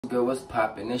Good, what's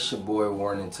poppin'? It's your boy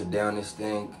Warren, and today on this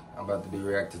thing, I'm about to be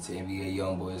reacting to NBA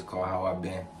Youngboy. It's called How I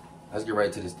Been. Let's get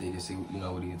right to this thing and see,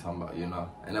 what are you talking about,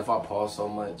 And if I pause so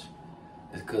much,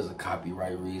 it's because of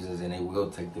copyright reasons, and they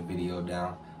will take the video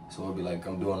down. So it'll be like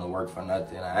I'm doing the work for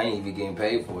nothing. I ain't even getting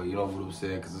paid for it, you know what I'm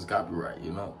saying? Because it's copyright,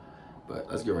 But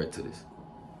let's get right to this.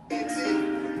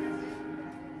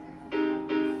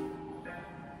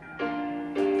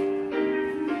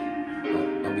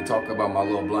 Don't be talking about my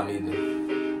little blunt either.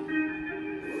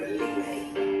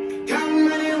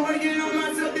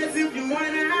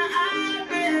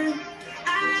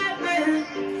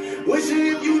 Wishing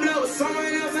if you know someone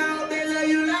else, I hope they love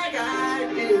you like I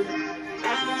did.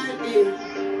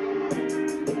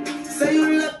 Say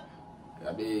you love.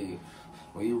 I mean,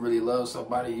 when you really love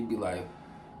somebody, you be like,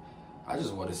 I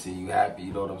just want to see you happy,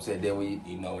 you know what I'm saying? Then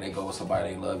when they go with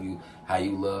somebody, they love you, how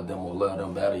you love them or love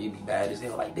them better, you be mad as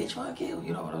hell, like, bitch, fuck you,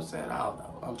 you know what I'm saying? I don't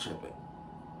know, I'm tripping.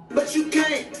 But you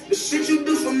can't. The shit you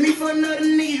do for me, for another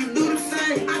nigga, you do the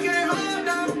same. I can't hold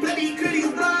on, bloody critics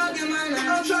blog in my name.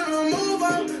 I'm trying to remove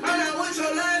them. I'm not with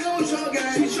your lines, I'm with your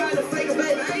game. You try to fake a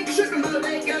baby, I ain't tripping about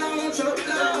that girl, I want your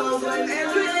love. Like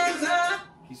everything's.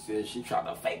 He said she tried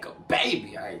to fake a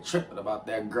baby. I ain't tripping about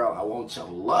that girl, I want your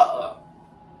love.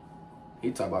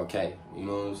 He talk about K, you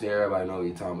know what I'm saying? Everybody know what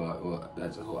he talking about. Well,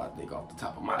 that's just who I think off the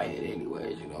top of my head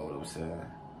anyways, you know what I'm saying?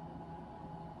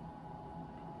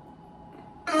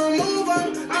 Move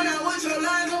on. I'm not with your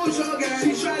lines, I'm with your game.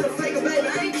 She tried to fake a baby, I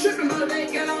ain't tripping about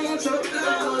that girl, I want your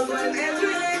love. Like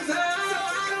everything's up, I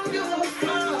don't give a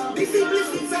fuck. DC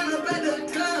Blissy turn up at the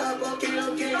club,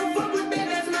 okay. Don't fuck with that,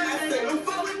 that's my thing. Don't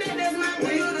fuck with that, that's my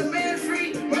way. You're the man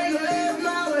free, bring your ass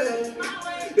my way.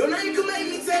 Your name can make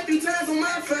me tap 3 times on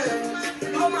my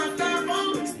face. Hold my thumb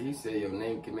on. He said your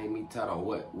name can make me tap on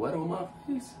what? What on my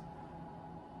face?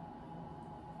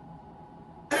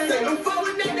 Don't fuck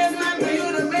with that, that's my way.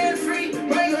 You're the man free,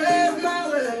 bring your ass my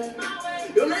way.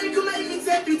 Your name can make me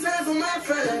tap 3 times on my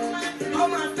face.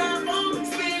 Hold my thumb on,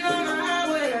 speeding on the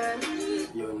highway.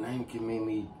 Your name can make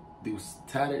me do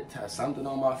something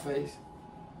on my face?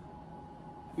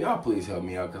 Y'all please help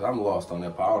me out, because I'm lost on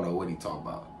that part. I don't know what he talking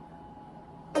about.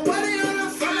 Party on a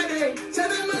Friday, tell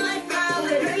them I like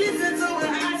Friday. They listen to what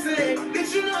I say,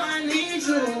 bitch, you know I need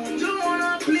you. You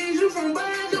wanna please you from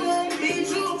behind, you won't beat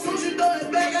you. So she throw it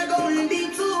back, I go in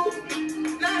deep too.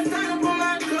 Now it's time to put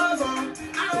my clothes on,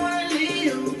 I don't wanna leave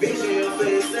you. Bitch in your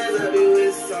face says I be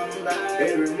with somebody.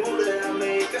 Every move that I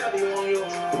make, I be on your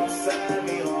own side.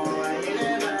 Me on right in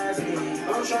advise me.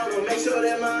 I'm trying to make sure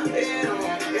that my head on.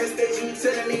 Instead you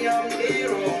telling me I'm dead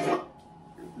wrong.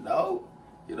 No.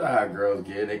 You know how girls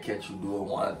get, they catch you doing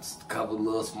a couple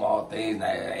little small things. Now,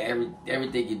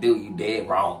 everything you do, you dead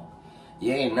wrong.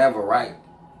 You ain't never right.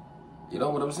 You know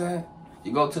what I'm saying?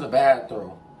 You go to the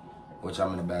bathroom, which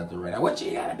I'm in the bathroom right now. What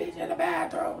you got a bitch in the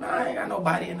bathroom? No, I ain't got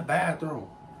nobody in the bathroom.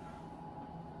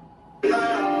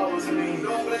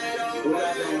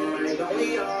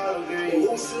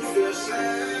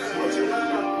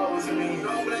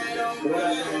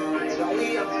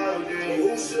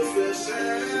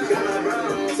 Got my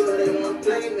brown so they won't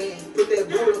play me. Put that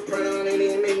bullet print on it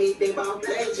and make me think about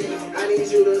paging. I need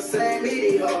you to save me,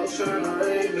 these hoes trying to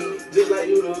rape me. Just like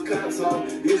you the cops on,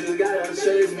 you just gotta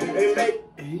chase me and make.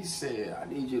 He said, I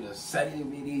need you to save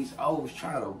me, these hoes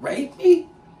trying to rape me.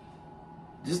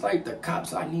 Just like the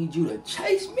cops, I need you to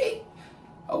chase me.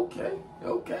 Okay.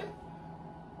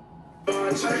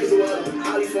 Change the world,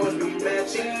 all these phones be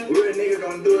matching. Real nigga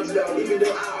gon' do it though, even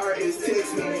though our artists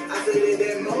text me. I say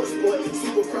that most boy,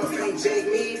 super cross can't jake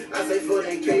me. I say for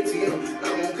that KTM, I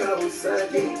won't call with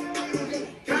Saki.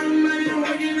 Counting money and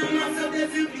working on myself,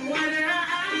 that's if you wonder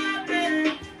how I've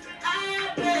been.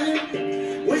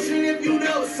 Wishing if you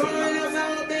know someone else, I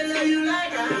hope they love you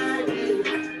like I do.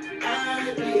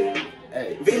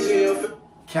 Hey, Vision.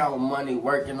 count money,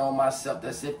 working on myself,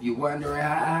 that's if you wondering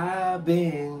how I've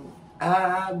been,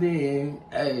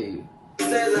 hey.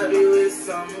 Says I be with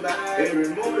somebody. Every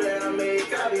move that I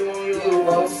make, I be on you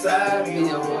both sides. I'm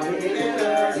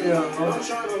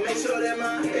trying to make sure that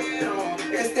my head on.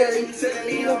 Instead of you telling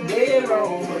me I'm dead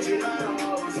wrong. But you know I'm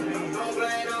always me. Don't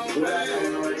blame,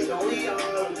 don't we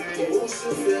all agree. Who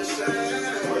should feel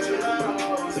shame? But you know I'm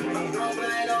always me. Don't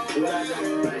blame,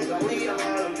 don't we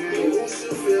all agree. Who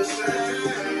should feel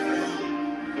shame?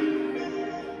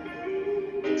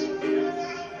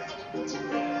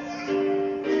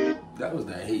 That was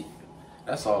that heat.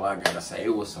 That's all I gotta say.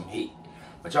 It was some heat.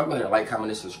 But y'all go ahead and like,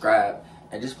 comment, and subscribe.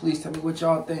 And just please tell me what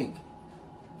y'all think.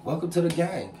 Welcome to the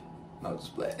gang. No,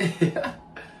 just play.